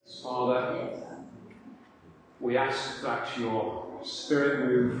we ask that your Spirit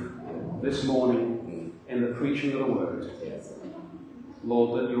move this morning in the preaching of the Word.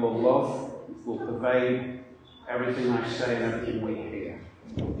 Lord, that your love will pervade everything I say and everything we hear,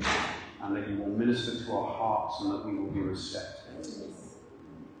 and that you will minister to our hearts and that we will be receptive.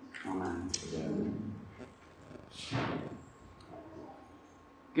 Amen.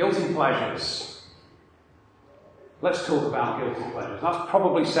 Guilty pleasures. Let's talk about guilty pleasures. That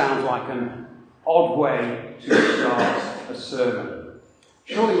probably sounds like an odd way to start a sermon.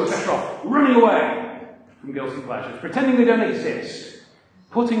 Surely we're better off running away from guilty pleasures, pretending they don't exist,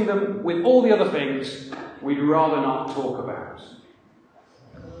 putting them with all the other things we'd rather not talk about.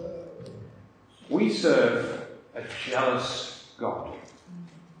 We serve a jealous God.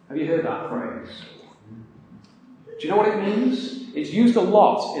 Have you heard that phrase? Do you know what it means? It's used a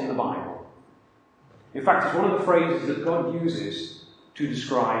lot in the Bible. In fact, it's one of the phrases that God uses to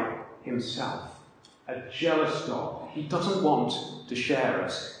describe himself. A jealous God. He doesn't want to share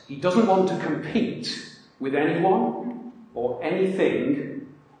us. He doesn't want to compete with anyone or anything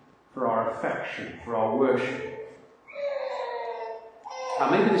for our affection, for our worship. Now,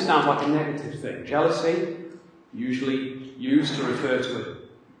 maybe this sounds like a negative thing. Jealousy, usually used to refer to a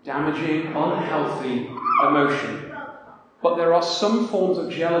damaging, unhealthy emotion. But there are some forms of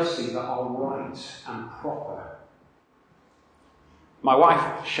jealousy that are right and proper. My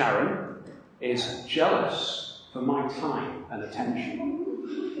wife, Sharon, is jealous for my time and attention.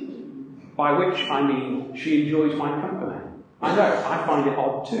 By which I mean she enjoys my company. I know, I find it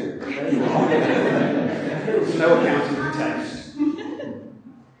odd too. No accounting for taste.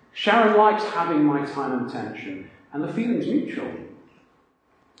 Sharon likes having my time and attention, and the feeling's mutual.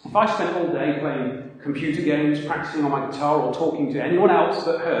 If I spent all day playing computer games, practicing on my guitar, or talking to anyone else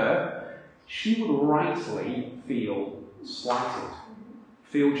but her, she would rightly feel slighted,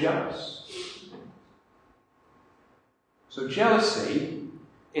 feel jealous. So jealousy,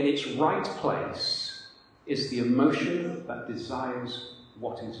 in its right place, is the emotion that desires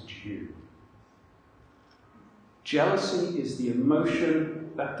what is due. Jealousy is the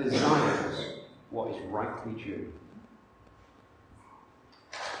emotion that desires what is rightly due.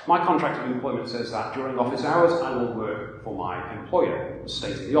 My contract of employment says that during office hours I will work for my employer.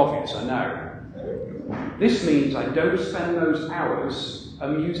 Stating the obvious, I know. This means I don't spend those hours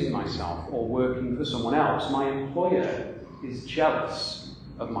amusing myself or working for someone else. My employer is jealous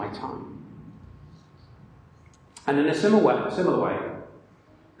of my time. And in a similar way,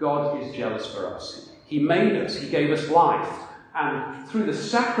 God is jealous for us. He made us, he gave us life, and through the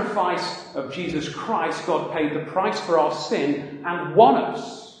sacrifice of Jesus Christ, God paid the price for our sin and won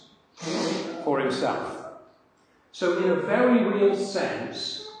us for himself. So in a very real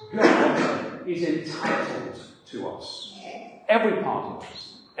sense, God is entitled to us. Every part of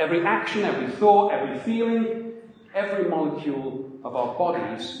us. Every action, every thought, every feeling, every molecule of our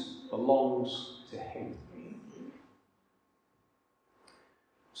bodies belongs to him.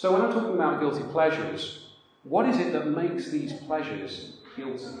 So when I'm talking about guilty pleasures, what is it that makes these pleasures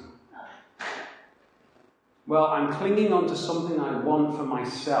guilty? Well, I'm clinging on to something I want for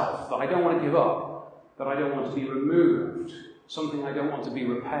myself, that I don't want to give up, that I don't want to be removed, something I don't want to be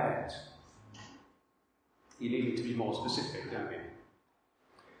repaired. You need me to be more specific, don't you?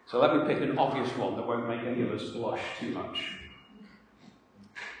 So let me pick an obvious one that won't make any of us blush too much.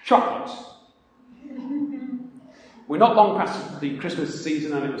 Chocolate. We're not long past the Christmas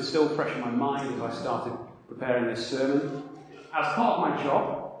season and it was still fresh in my mind as I started preparing this sermon. As part of my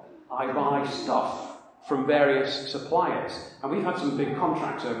job, I buy stuff from various suppliers. And we've had some big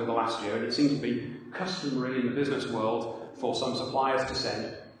contracts over the last year, and it seems to be customary in the business world for some suppliers to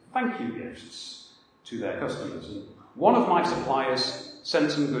send thank you gifts to their customers. And one of my suppliers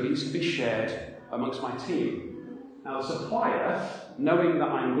sent some goodies to be shared amongst my team. Now the supplier, knowing that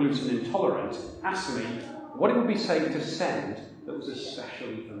I'm gluten intolerant, asked me what it would be safe to send that was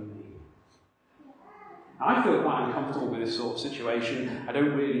especially for me. I feel quite uncomfortable with this sort of situation. I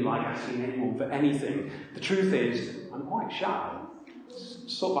don't really like asking anyone for anything. The truth is, I'm quite shy.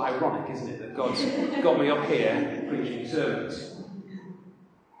 It's sort of ironic, isn't it, that God's got me up here preaching sermons.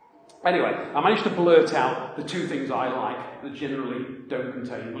 Anyway, I managed to blurt out the two things I like that generally don't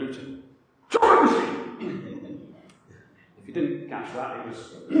contain gluten. Chocolate! If you didn't catch that, it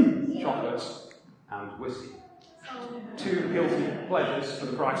was chocolate and whiskey. Two guilty pleasures for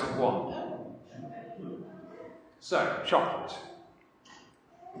the price of one. So, chocolate.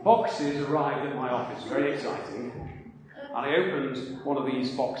 Boxes arrived at my office, very exciting. And I opened one of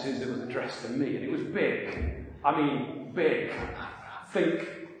these boxes that was addressed to me, and it was big. I mean, big. Think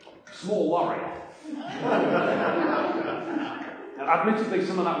small lorry. Now, admittedly,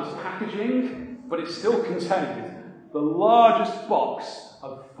 some of that was packaging, but it still contained the largest box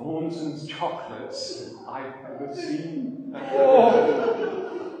of Thornton's chocolates I've ever seen. Oh!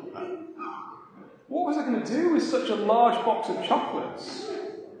 What was I going to do with such a large box of chocolates?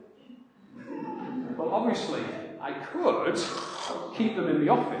 Well, obviously, I could keep them in the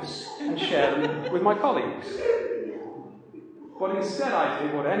office and share them with my colleagues. But instead I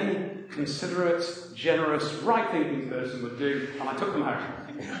did what any considerate, generous, right-thinking person would do, and I took them home.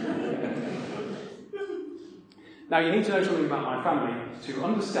 Now, you need to know something about my family to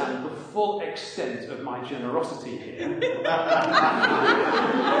understand the full extent of my generosity here.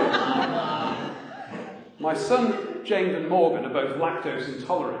 My son, James and Morgan, are both lactose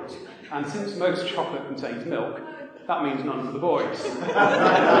intolerant, and since most chocolate contains milk, that means none for the boys.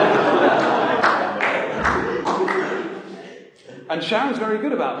 And Sharon's very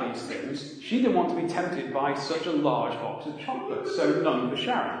good about these things. She didn't want to be tempted by such a large box of chocolate, so none for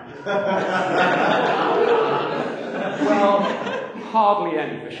Sharon. Well, hardly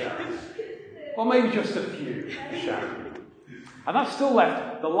any for Sharon. Or maybe just a few for Sharon. And that still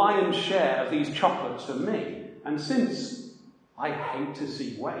left the lion's share of these chocolates for me. And since I hate to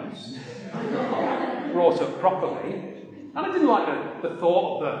see waste, brought up properly, and I didn't like the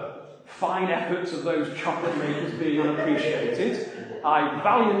thought of the fine efforts of those chocolate makers being unappreciated, I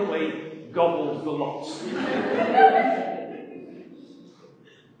valiantly gobbled the lot.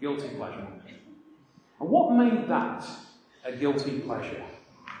 Guilty pleasure. And what made that a guilty pleasure?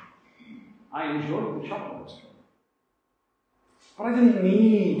 I enjoyed the chocolate. But I didn't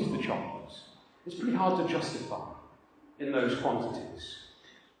need the chocolate. It's pretty hard to justify in those quantities.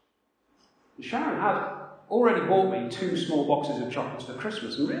 Sharon had already bought me 2 small boxes of chocolates for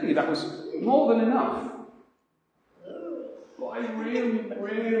Christmas, and really that was more than enough. But I really,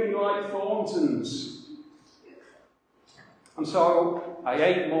 really like Thornton's. And so I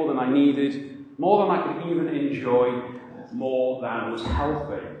ate more than I needed, more than I could even enjoy, more than was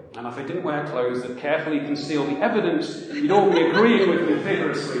healthy. And if I didn't wear clothes that carefully conceal the evidence, you'd all be agreeing with me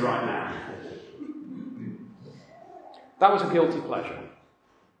vigorously right now. That was a guilty pleasure.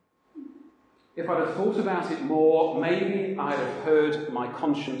 If I'd have thought about it more, maybe I'd have heard my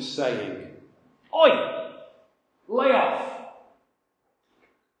conscience saying, "Oi! Lay off!"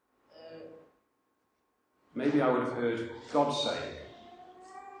 Maybe I would have heard God saying,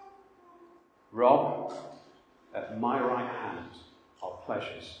 "Rob, at my right hand are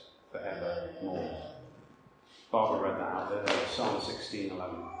pleasures forevermore." Barbara read that out there, Psalm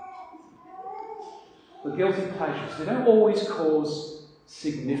 16:11. The guilty pleasures, they don't always cause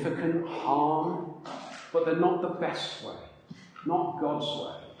significant harm, but they're not the best way, not God's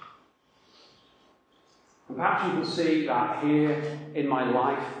way. And perhaps you can see that here in my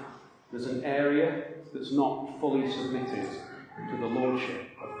life, there's an area that's not fully submitted to the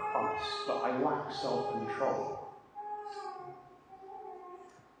Lordship of Christ, but I lack self-control.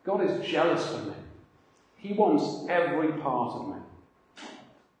 God is jealous of me. He wants every part of me.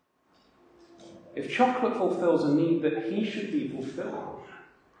 If chocolate fulfills a need that he should be fulfilling,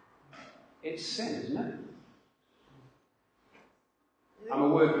 it's sin, isn't it? I'm a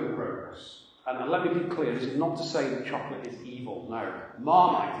work in progress. And let me be clear, this is not to say that chocolate is evil. No.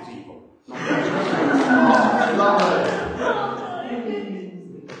 Marmite is evil. Not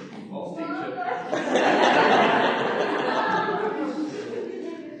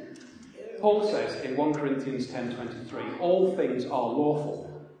Paul says in 1 Corinthians 10:23, all things are lawful,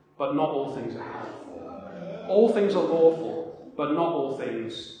 but not all things are helpful. All things are lawful, but not all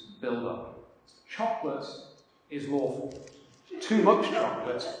things build up. Chocolate is lawful. Too much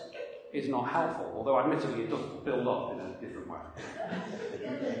chocolate is not helpful, although admittedly it does build up in a different way.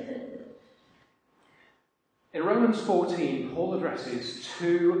 In Romans 14, Paul addresses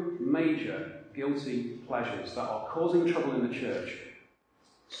 2 major guilty pleasures that are causing trouble in the church: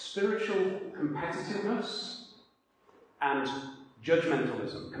 spiritual competitiveness and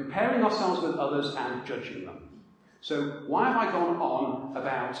judgmentalism, comparing ourselves with others and judging them. So why have I gone on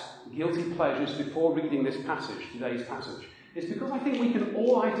about guilty pleasures before reading this passage, today's passage? It's because I think we can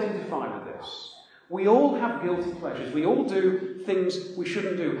all identify with this. We all have guilty pleasures. We all do things we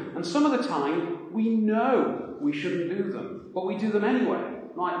shouldn't do. And some of the time, we know we shouldn't do them, but we do them anyway,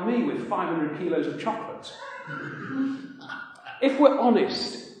 like me with 500 kilos of chocolate. If we're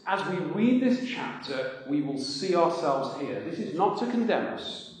honest, as we read this chapter, we will see ourselves here. This is not to condemn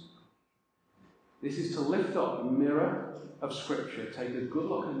us. This is to lift up the mirror of Scripture, take a good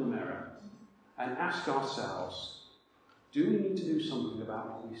look in the mirror, and ask ourselves, do we need to do something about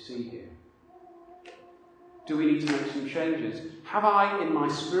what we see here? Do we need to make some changes? Have I, in my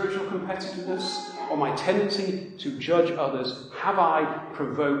spiritual competitiveness or my tendency to judge others, have I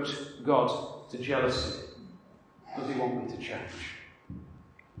provoked God to jealousy? Does he want me to change?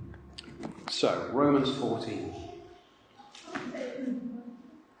 So, Romans 14.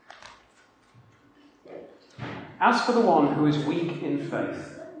 As for the one who is weak in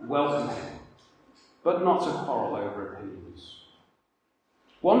faith, welcome him, but not to quarrel over opinions.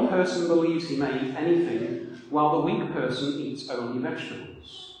 One person believes he may eat anything, while the weak person eats only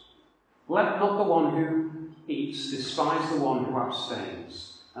vegetables. Let not the one who eats despise the one who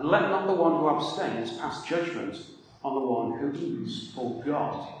abstains, and let not the one who abstains pass judgment on the one who eats, for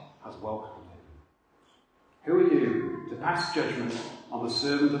God has welcomed him. Who are you to pass judgment on the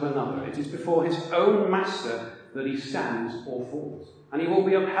servant of another? It is before his own master that he stands or falls, and he will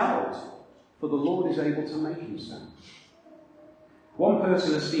be upheld, for the Lord is able to make him stand. One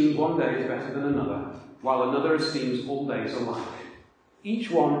person esteems one day as better than another, while another esteems all days alike. Each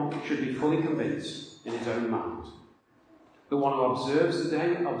one should be fully convinced in his own mind. The one who observes the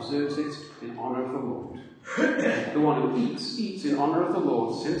day observes it in honour of the Lord. The one who eats in honour of the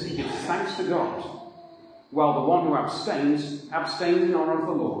Lord, since he gives thanks to God, while the one who abstains in honour of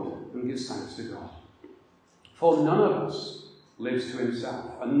the Lord and gives thanks to God. For none of us lives to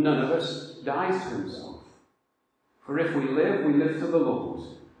himself, and none of us dies to himself. For if we live to the Lord,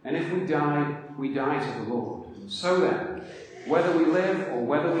 and if we die to the Lord. So then, whether we live or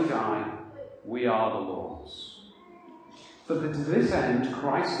whether we die, we are the Lord's. For to this end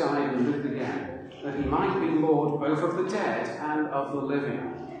Christ died and lived again, that he might be Lord both of the dead and of the living.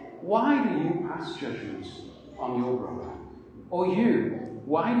 Why do you pass judgment on your brother? Or you,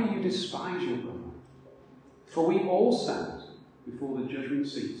 why do you despise your brother? For we all stand before the judgment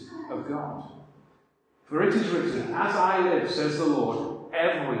seat of God. For it is written, as I live, says the Lord,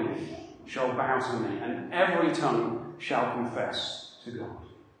 every knee shall bow to me, and every tongue shall confess to God.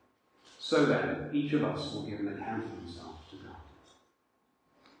 So then, each of us will give an account of himself to God.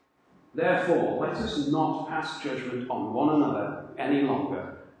 Therefore, let us not pass judgment on one another any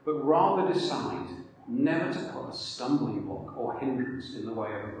longer, but rather decide never to put a stumbling block or hindrance in the way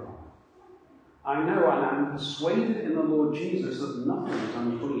of a brother. I know and am persuaded in the Lord Jesus that nothing is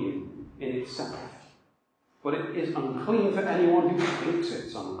unclean in itself, but it is unclean for anyone who thinks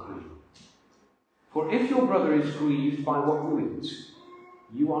it's unclean. For if your brother is grieved by what you eat,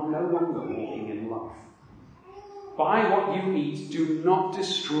 you are no longer walking in love. By what you eat, do not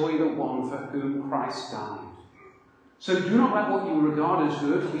destroy the one for whom Christ died. So do not let what you regard as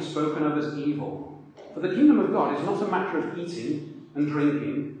good be spoken of as evil. For the kingdom of God is not a matter of eating and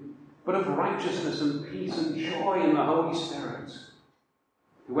drinking, but of righteousness and peace and joy in the Holy Spirit.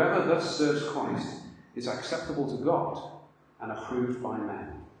 Whoever thus serves Christ is acceptable to God and approved by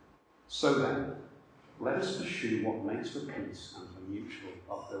men. So then, let us pursue what makes for peace and for mutual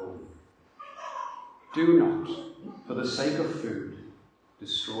upbuilding. Do not, for the sake of food,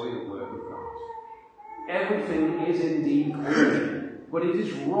 destroy the work of God. Everything is indeed clean, but it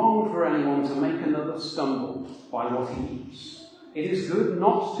is wrong for anyone to make another stumble by what he eats. It is good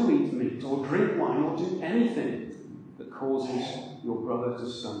not to eat meat or drink wine or do anything that causes your brother to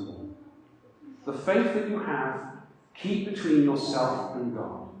stumble. The faith that you have, keep between yourself and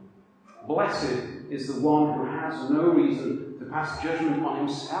God. Blessed is the one who has no reason to pass judgment on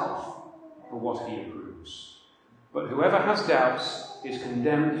himself for what he approves. But whoever has doubts is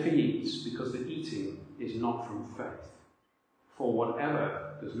condemned if he eats, because the eating is not from faith. For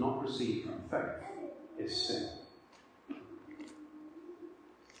whatever does not proceed from faith is sin.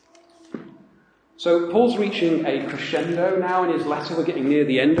 So Paul's reaching a crescendo now in his letter. We're getting near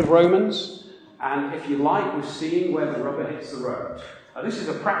the end of Romans. And if you like, we're seeing where the rubber hits the road. This is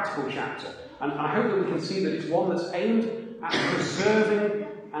a practical chapter. And I hope that we can see that it's one that's aimed at preserving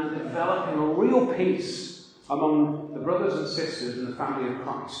and developing a real peace among the brothers and sisters in the family of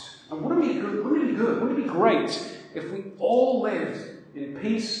Christ. And wouldn't it be great if we all lived in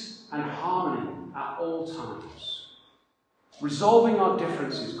peace and harmony at all times, resolving our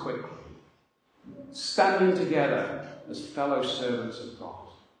differences quickly, standing together as fellow servants of God.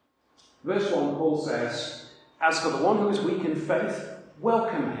 Verse 1, Paul says, as for the one who is weak in faith,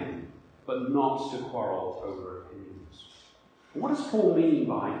 welcome him, but not to quarrel over opinions. What does Paul mean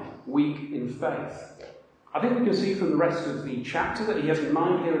by weak in faith? I think we can see from the rest of the chapter that he has in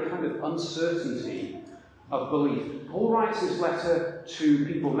mind here a kind of uncertainty of belief. Paul writes his letter to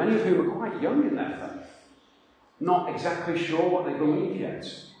people, many of whom are quite young in their faith, not exactly sure what they believe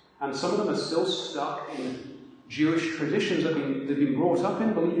yet. And some of them are still stuck in Jewish traditions that they've been brought up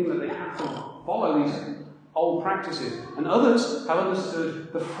in, believing that they have to follow these old practices. And others have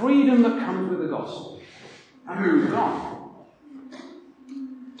understood the freedom that comes with the gospel. and moved on.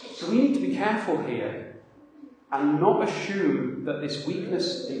 So we need to be careful here and not assume that this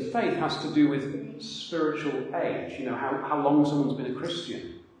weakness in faith has to do with spiritual age, how long someone's been a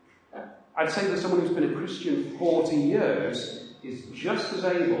Christian. I'd say that someone who's been a Christian 40 years is just as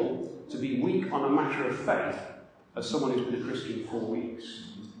able to be weak on a matter of faith as someone who's been a Christian 4 weeks.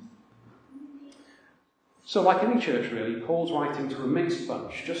 So like any church really, Paul's writing to a mixed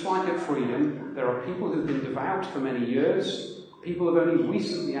bunch. Just like at Freedom, there are people who've been devout for many years, people who've only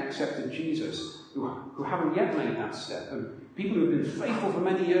recently accepted Jesus, who haven't yet made that step, and people who've been faithful for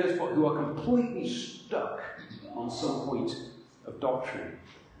many years but who are completely stuck on some point of doctrine.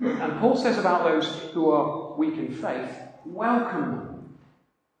 And Paul says about those who are weak in faith, welcome them,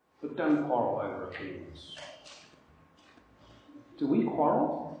 but don't quarrel over opinions. Do we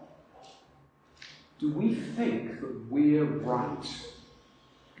quarrel? Do we think that we're right?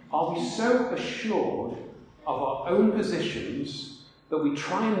 Are we so assured of our own positions that we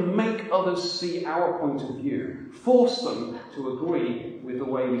try and make others see our point of view, force them to agree with the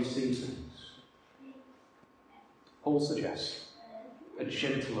way we see things? Paul suggests a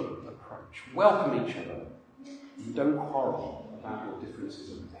gentler approach. Welcome each other and don't quarrel about your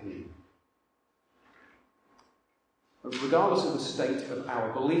differences of opinion. But regardless of the state of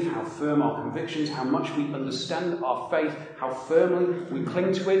our belief, how firm our convictions, how much we understand our faith, how firmly we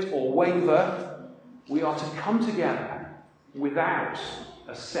cling to it or waver, we are to come together without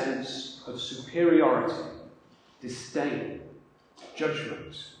a sense of superiority, disdain,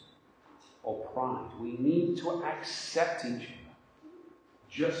 judgment, or pride. We need to accept each other,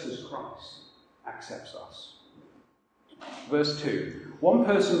 just as Christ accepts us. Verse 2. One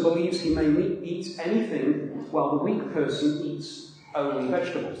person believes he may eat anything, while the weak person eats only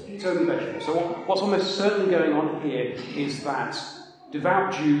vegetables. So what's almost certainly going on here is that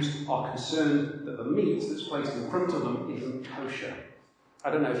devout Jews are concerned that the meat that's placed in front of them isn't kosher. I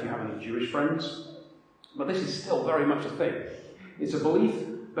don't know if you have any Jewish friends, but this is still very much a thing. It's a belief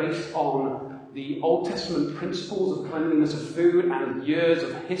based on the Old Testament principles of cleanliness of food and years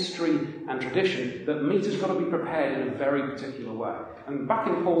of history and tradition, that meat has got to be prepared in a very particular way. And back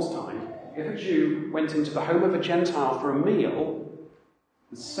in Paul's time, if a Jew went into the home of a Gentile for a meal,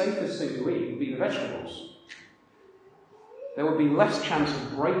 the safest thing to eat would be the vegetables. There would be less chance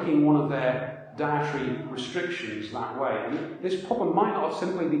of breaking one of their dietary restrictions that way. And this problem might not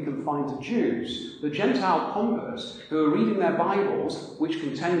simply be confined to Jews. The Gentile converts who are reading their Bibles, which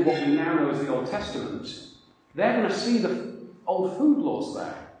contain what we now know as the Old Testament, they're going to see the old food laws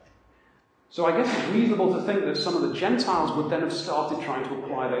there. So I guess it's reasonable to think that some of the Gentiles would then have started trying to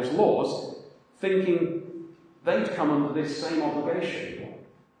apply those laws, thinking they'd come under this same obligation.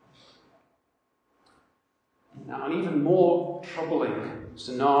 Now, an even more troubling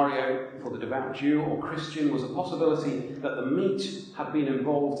scenario for the devout Jew or Christian was a possibility that the meat had been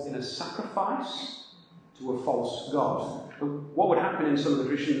involved in a sacrifice to a false god. What would happen in some of the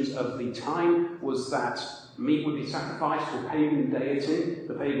traditions of the time was that meat would be sacrificed to a pagan deity,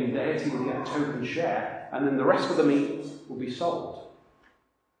 the pagan deity would get a token share, and then the rest of the meat would be sold.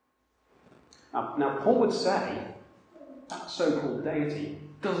 Now Paul would say that so-called deity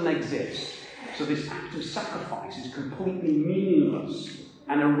doesn't exist. So this act of sacrifice is completely meaningless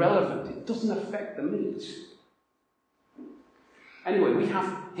and irrelevant. It doesn't affect the meat. Anyway, we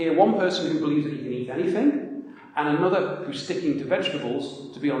have here one person who believes that he can eat anything, and another who's sticking to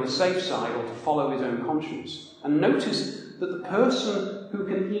vegetables to be on the safe side or to follow his own conscience. And notice that the person who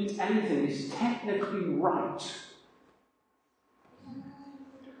can eat anything is technically right.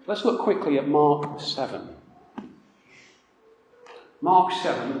 Let's look quickly at Mark 7. Mark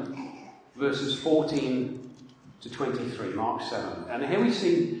 7, verses 14 to 23. Mark 7. And here we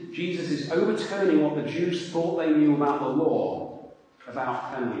see Jesus is overturning what the Jews thought they knew about the law,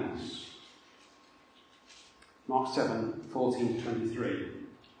 about cleanliness. Mark 7, 14 to 23.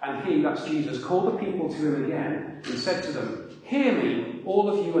 And he, that's Jesus, called the people to him again and said to them, "Hear me, all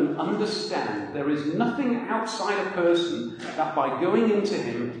of you, and understand. There is nothing outside a person that by going into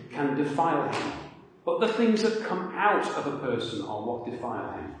him can defile him. But the things that come out of a person are what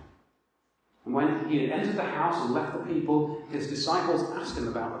defile him." And when he had entered the house and left the people, his disciples asked him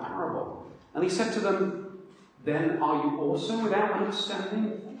about the parable. And he said to them, "Then are you also without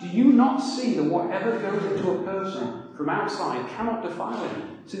understanding? Do you not see that whatever goes into a person from outside cannot defile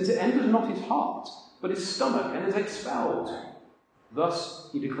him, since it enters not his heart, but his stomach, and is expelled?" Thus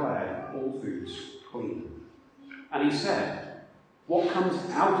he declared all foods clean. And he said, "What comes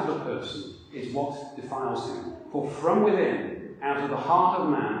out of a person is what defiles him. For from within, out of the heart of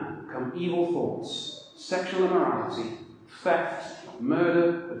man, come evil thoughts, sexual immorality, theft,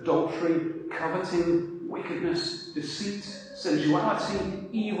 murder, adultery, coveting, wickedness, deceit, sensuality,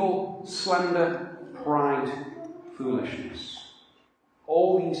 evil, slander, pride, foolishness.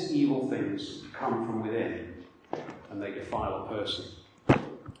 All these evil things come from within, and they defile a person.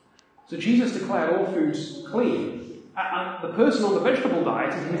 So Jesus declared all foods clean, and the person on the vegetable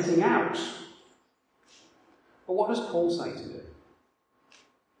diet is missing out. But what does Paul say to it?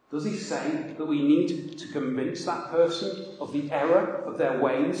 Does he say that we need to convince that person of the error of their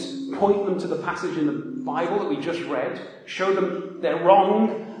ways, point them to the passage in the Bible that we just read, show them they're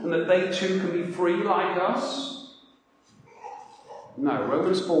wrong and that they too can be free like us? No,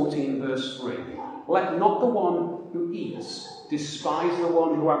 Romans 14 verse 3. Let not the one who eats despise the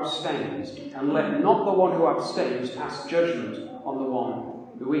one who abstains, and let not the one who abstains pass judgment on the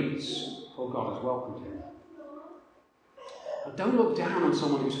one who eats, for God has welcomed him. Now, don't look down on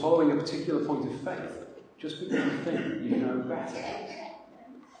someone who's following a particular point of faith just because you think you know better.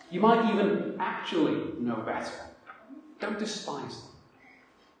 You might even actually know better. Don't despise them.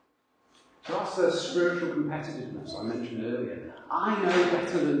 So that's the spiritual competitiveness I mentioned earlier. I know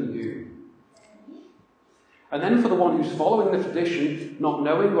better than you. And then for the one who's following the tradition, not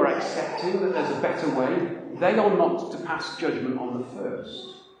knowing or accepting that there's a better way, they are not to pass judgment on the first.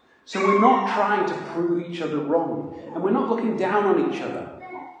 So we're not trying to prove each other wrong, and we're not looking down on each other,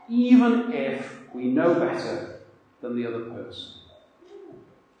 even if we know better than the other person.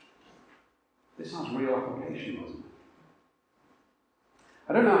 This has real application, doesn't it?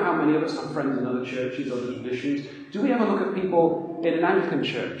 I don't know how many of us have friends in other churches, other traditions. Do we ever look at people in an Anglican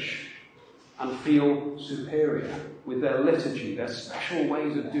church and feel superior with their liturgy, their special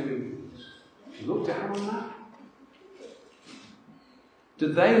ways of doing things? Do you look down on that?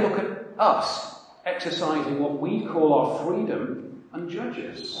 Do they look at us exercising what we call our freedom and judge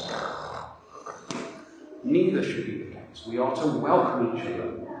us? Neither should be the case. We are to welcome each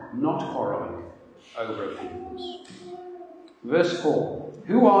other, not quarrelling over opinions. Verse 4.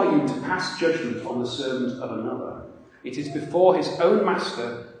 Who are you to pass judgment on the servant of another? It is before his own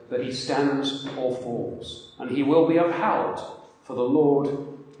master that he stands or falls, and he will be upheld, for the Lord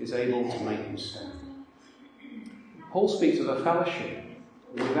is able to make him stand. Paul speaks of a fellowship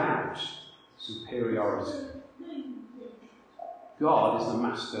without superiority. God is the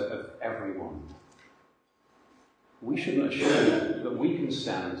master of everyone. We shouldn't assume that we can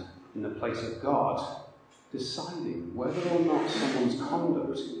stand in the place of God, deciding whether or not someone's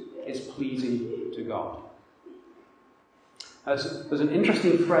conduct is pleasing to God. There's an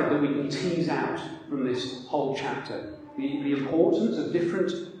interesting thread that we can tease out from this whole chapter. The importance of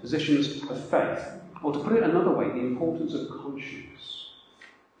different positions of faith. Or to put it another way, the importance of conscience.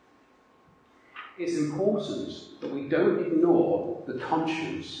 It's important that we don't ignore the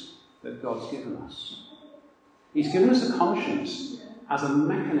conscience that God's given us. He's given us a conscience as a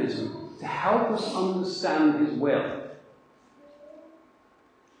mechanism to help us understand his will.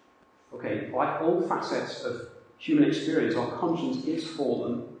 Okay, like all facets of human experience, our conscience is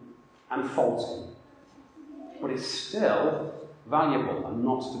fallen and faulty. But it's still valuable and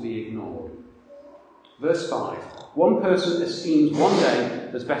not to be ignored. Verse 5. One person esteems one day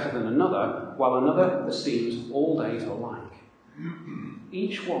as better than another, while another esteems all days alike.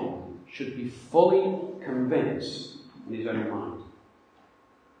 Each one should be fully convinced in his own mind.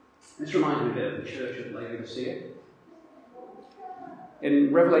 This reminds me a bit of the church at Laodicea.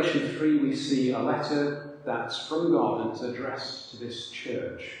 In Revelation 3, we see a letter that's from God and it's addressed to this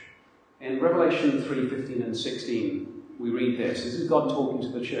church. In Revelation 3, 15 and 16, we read this. This is God talking to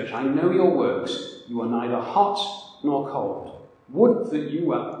the church. I know your works. You are neither hot nor cold. Would that you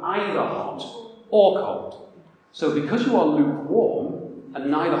were either hot or cold. So because you are lukewarm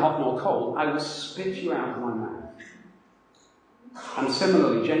and neither hot nor cold, I will spit you out of my mouth. And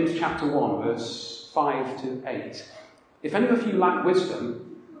similarly, James chapter 1, verse 5 to 8. If any of you lack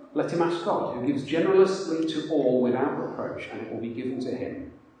wisdom, let him ask God, who gives generously to all without reproach, and it will be given to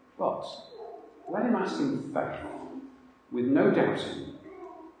him. But let him ask in faith, with no doubting.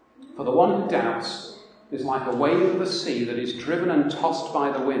 For the one who doubts is like a wave of the sea that is driven and tossed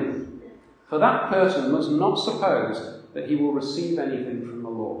by the wind. For that person must not suppose that he will receive anything from the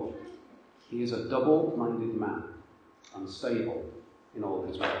Lord. He is a double-minded man, unstable in all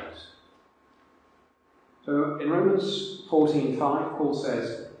his ways. So in Romans 14:5, Paul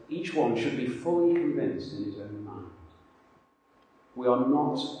says, each one should be fully convinced in his own mind. We are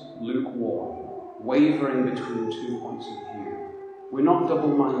not lukewarm, wavering between 2 points of view. We're not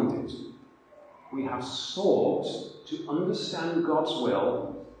double-minded. We have sought to understand God's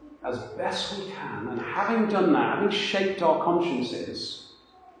will as best we can, and having done that, having shaped our consciences,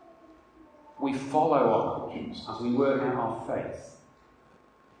 we follow our conscience as we work out our faith.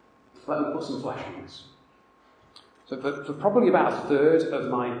 Let me put some flesh on this. So for probably about a third of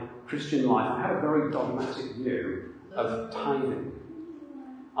my Christian life, I had a very dogmatic view of tithing.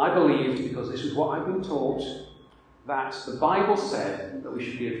 I believed, because this is what I've been taught, that the Bible said that we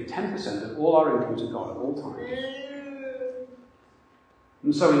should give 10% of all our income to God at all times.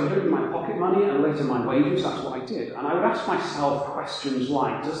 And so, including my pocket money and later my wages, that's what I did. And I would ask myself questions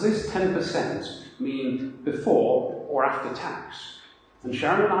like, does this 10% mean before or after tax? And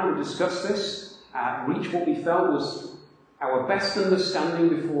Sharon and I would discuss this, reach what we felt was our best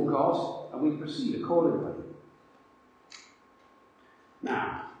understanding before God, and we proceed accordingly.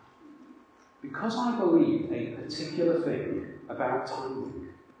 Now, because I believed a particular thing about tithing,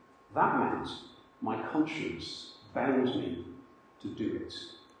 that meant my conscience bound me to do it.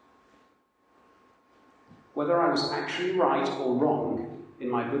 Whether I was actually right or wrong in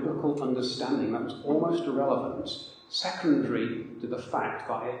my biblical understanding, that was almost irrelevant, secondary to the fact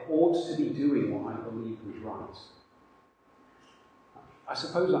that I ought to be doing what I believed was right. I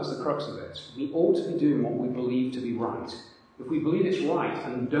suppose that's the crux of it. We ought to be doing what we believe to be right. If we believe it's right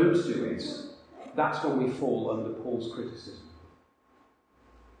and don't do it, that's when we fall under Paul's criticism.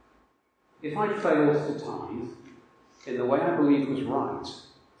 If I failed to tithe in the way I believed was right,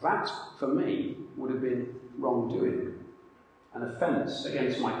 that, for me, would have been wrongdoing, an offence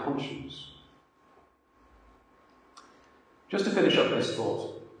against my conscience. Just to finish up this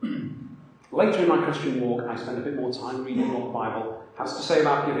thought, later in my Christian walk, I spent a bit more time reading what the Bible has to say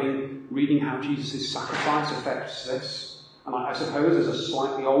about giving, reading how Jesus' sacrifice affects this. And I suppose as a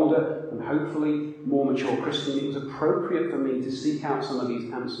slightly older and hopefully more mature Christian, it was appropriate for me to seek out some of these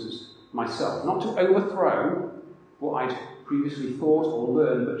answers myself. Not to overthrow what I'd previously thought or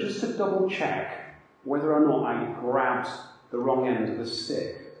learned, but just to double check whether or not I grabbed the wrong end of the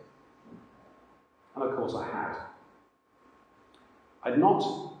stick. And of course I had. I'd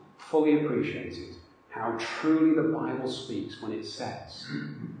not fully appreciated how truly the Bible speaks when it says,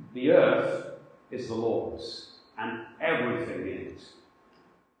 the earth is the Lord's, and everything in it.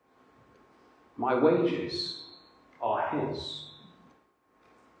 My wages are His.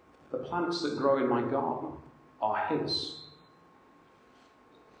 The plants that grow in my garden are His.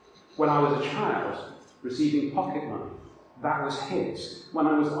 When I was a child, receiving pocket money, that was His. When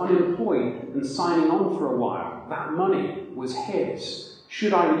I was unemployed and signing on for a while, that money was His.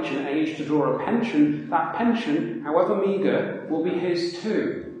 Should I reach an age to draw a pension, that pension, however meagre, will be His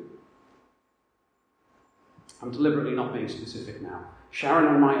too. I'm deliberately not being specific now. Sharon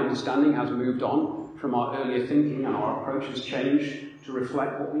and my understanding has moved on from our earlier thinking, and our approach has changed to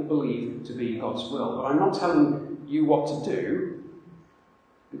reflect what we believe to be God's will. But I'm not telling you what to do,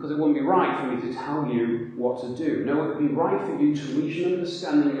 because it wouldn't be right for me to tell you what to do. No, it would be right for you to reach an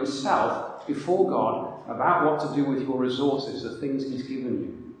understanding yourself before God about what to do with your resources, the things He's given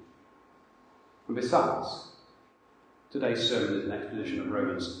you. And besides, today's sermon is an exposition of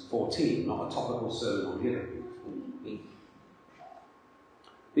Romans 14, not a topical sermon on giving.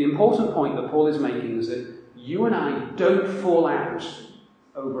 The important point that Paul is making is that you and I don't fall out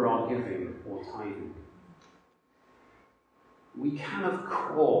over our giving or tithing. We can, of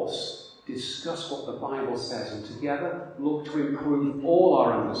course, discuss what the Bible says and together look to improve all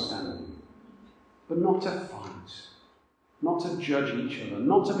our understanding, but not to fight, not to judge each other,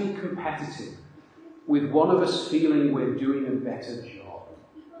 not to be competitive, with one of us feeling we're doing a better job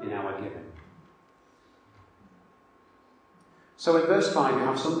in our giving. So in verse 5, you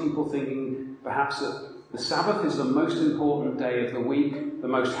have some people thinking perhaps that the Sabbath is the most important day of the week, the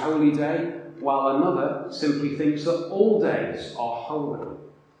most holy day, while another simply thinks that all days are holy.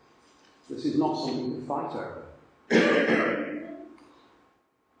 This is not something to fight over.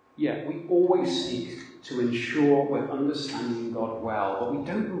 Yet we always seek to ensure we're understanding God well, but we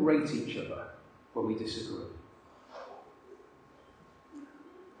don't berate each other when we disagree.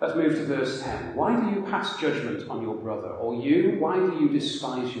 Let's move to verse 10. Why do you pass judgment on your brother? Or you, why do you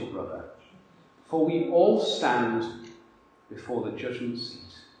despise your brother? For we all stand before the judgment seat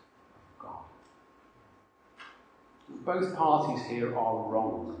of God. Both parties here are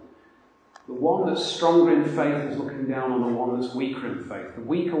wrong. The one that's stronger in faith is looking down on the one that's weaker in faith. The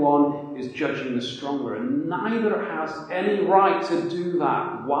weaker one is judging the stronger, and neither has any right to do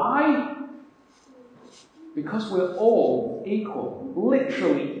that. Why? Because we're all equal,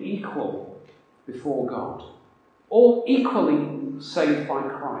 literally equal before God. All equally saved by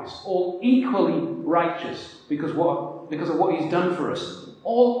Christ. All equally righteous because of what He's done for us.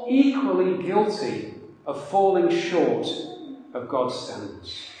 All equally guilty of falling short of God's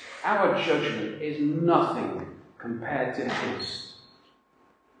standards. Our judgment is nothing compared to His.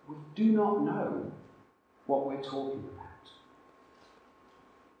 We do not know what we're talking about.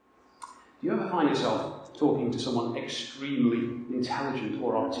 Do you ever find yourself talking to someone extremely intelligent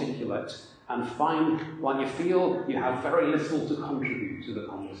or articulate and find like you feel you have very little to contribute to the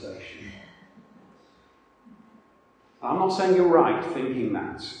conversation? I'm not saying you're right thinking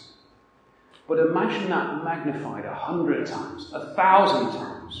that, but imagine that magnified 100 times, 1,000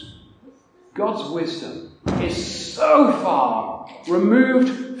 times. God's wisdom is so far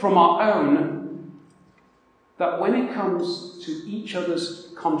removed from our own that when it comes to each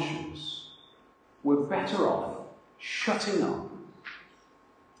other's conscience, we're better off shutting up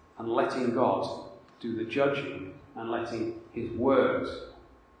and letting God do the judging and letting his word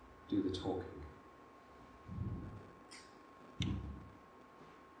do the talking.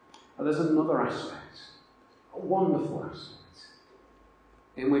 But there's another aspect, a wonderful aspect,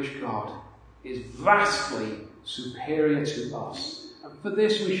 in which God is vastly superior to us. And for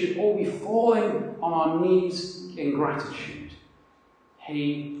this we should all be falling on our knees in gratitude.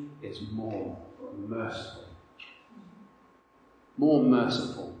 He is more merciful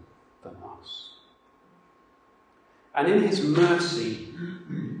than us. And in his mercy,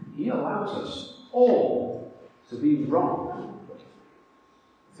 he allows us all to be wrong.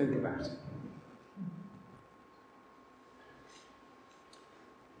 Think about it.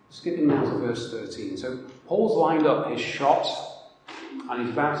 Skipping now to verse 13. So Paul's lined up his shot and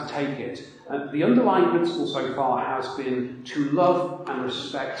he's about to take it. The underlying principle so far has been to love and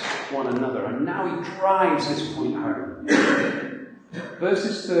respect one another. And now he drives this point home.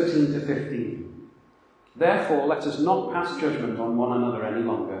 Verses 13 to 15. Therefore, let us not pass judgment on one another any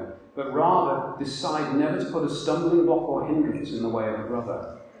longer, but rather decide never to put a stumbling block or hindrance in the way of a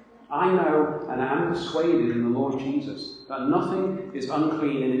brother. I know and am persuaded in the Lord Jesus that nothing is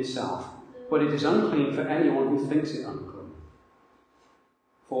unclean in itself, but it is unclean for anyone who thinks it unclean.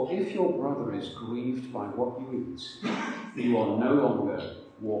 For if your brother is grieved by what you eat, you are no longer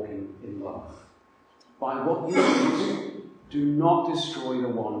walking in love. By what you eat, do not destroy the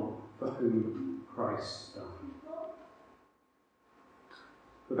one for whom Christ died.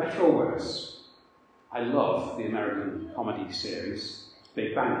 For better or worse, I love the American comedy series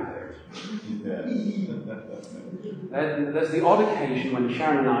Big Bang Theory. There's the odd occasion when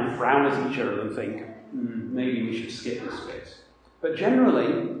Sharon and I frown at each other and think, maybe we should skip this bit. But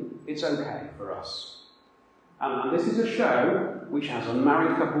generally, it's okay for us. And this is a show which has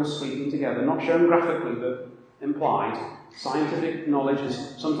unmarried couples sleeping together, not shown graphically but implied. Scientific knowledge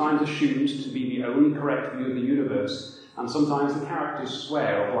is sometimes assumed to be the only correct view of the universe, and sometimes the characters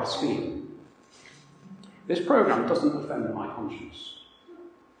swear or blaspheme. This programme doesn't offend my conscience,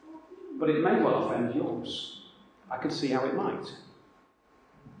 but it may well offend yours. I could see how it might.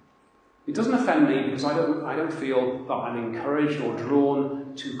 It doesn't offend me because I don't feel that I'm encouraged or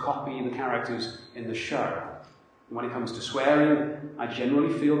drawn to copy the characters in the show. And when it comes to swearing, I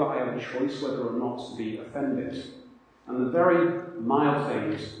generally feel that I have a choice whether or not to be offended. And the very mild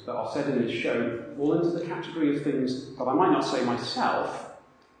things that are said in this show fall into the category of things that I might not say myself,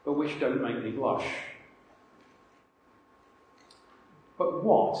 but which don't make me blush. But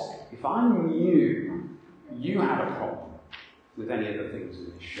what if I knew you had a problem with any of the things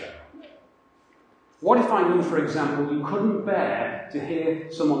in this show? What if I knew, for example, you couldn't bear to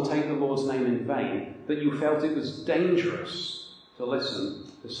hear someone take the Lord's name in vain, that you felt it was dangerous to listen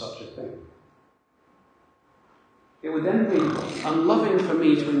to such a thing? It would then be unloving for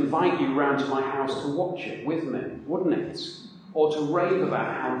me to invite you round to my house to watch it with me, wouldn't it? Or to rave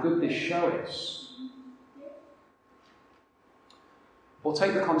about how good this show is. Or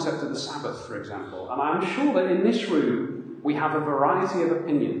take the concept of the Sabbath, for example. And I'm sure that in this room we have a variety of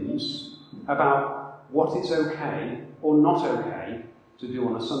opinions about what it's okay or not okay to do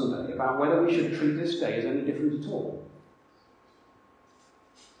on a Sunday, about whether we should treat this day as any different at all.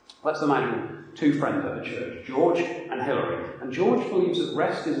 Let's imagine two friends at a church, George and Hilary. And George believes that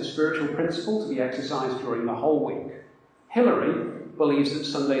rest is a spiritual principle to be exercised during the whole week. Hilary believes that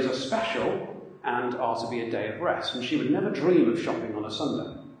Sundays are special and are to be a day of rest, and she would never dream of shopping on a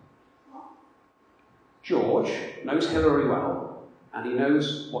Sunday. George knows Hilary well, and he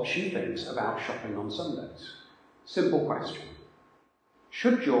knows what she thinks about shopping on Sundays. Simple question.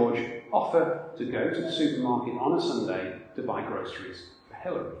 Should George offer to go to the supermarket on a Sunday to buy groceries for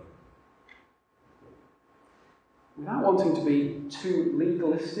Hilary? Without wanting to be too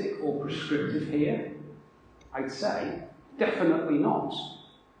legalistic or prescriptive here, I'd say definitely not.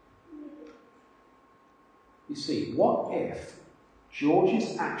 You see, what if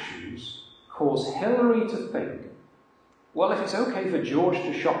George's actions cause Hilary to think, well, if it's okay for George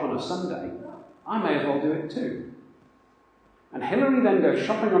to shop on a Sunday, I may as well do it too. And Hilary then goes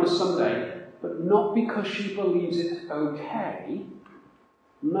shopping on a Sunday, but not because she believes it's okay,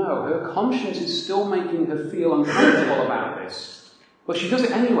 No, her conscience is still making her feel uncomfortable about this. But she does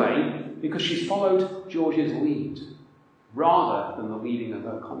it anyway because she's followed George's lead, rather than the leading of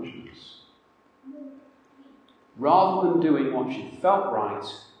her conscience. Rather than doing what she felt right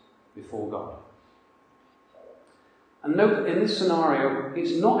before God. And note that in this scenario,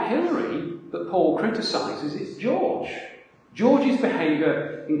 it's not Hilary that Paul criticises, it's George. George's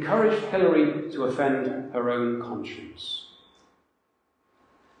behaviour encouraged Hilary to offend her own conscience.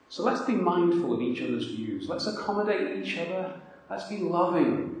 So let's be mindful of each other's views. Let's accommodate each other. Let's be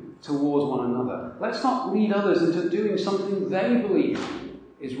loving towards one another. Let's not lead others into doing something they believe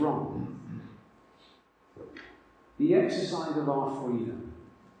is wrong. The exercise of our freedom,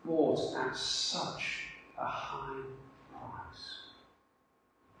 bought at such a high price,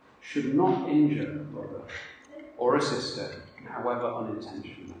 should not injure a brother or a sister, however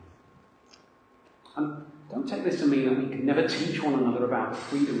unintentionally. And don't take this to mean that we can never teach one another about the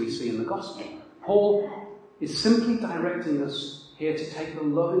freedom we see in the gospel. Paul is simply directing us here to take a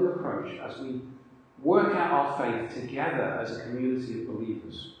loving approach as we work out our faith together as a community of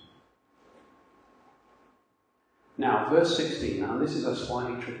believers. Now, verse 16, and this is a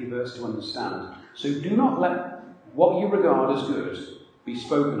slightly tricky verse to understand. So do not let what you regard as good be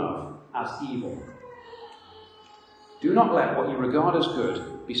spoken of as evil. Do not let what you regard as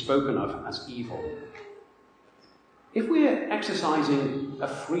good be spoken of as evil. If we're exercising a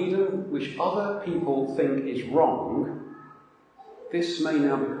freedom which other people think is wrong, this may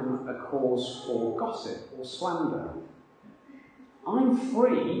now become a cause for gossip or slander. I'm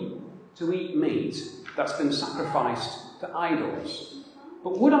free to eat meat that's been sacrificed to idols,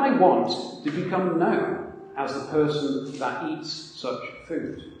 but would I want to become known as the person that eats such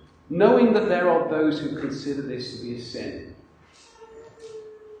food, knowing that there are those who consider this to be a sin?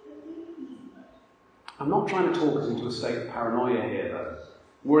 I'm not trying to talk us into a state of paranoia here, though,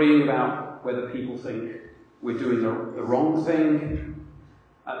 worrying about whether people think we're doing the wrong thing,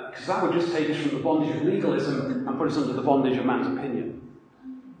 because that would just take us from the bondage of legalism and put us under the bondage of man's opinion.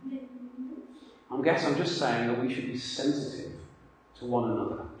 I guess I'm just saying that we should be sensitive to one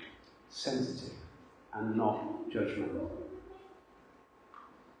another, sensitive and not judgmental.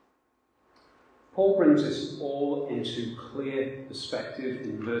 Paul brings this all into clear perspective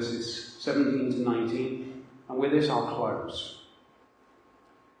in verses 17 to 19, and with this I'll close.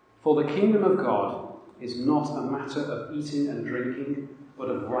 For the kingdom of God is not a matter of eating and drinking, but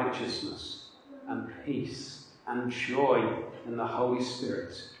of righteousness and peace and joy in the Holy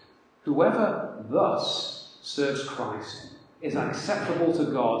Spirit. Whoever thus serves Christ is acceptable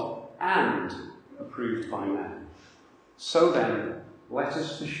to God and approved by men. So then, let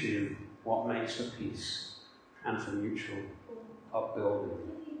us pursue what makes for peace and for mutual upbuilding.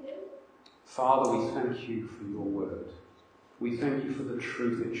 Father, we thank you for your word. We thank you for the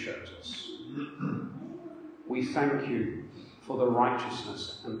truth it shows us. We thank you for the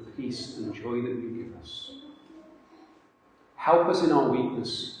righteousness and peace and joy that you give us. Help us in our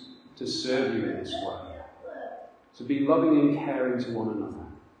weakness to serve you in this way, to be loving and caring to one another,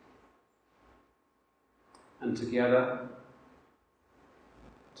 and together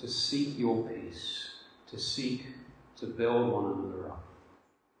to seek your peace, to seek to build one another up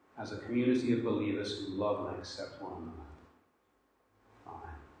as a community of believers who love and accept one another.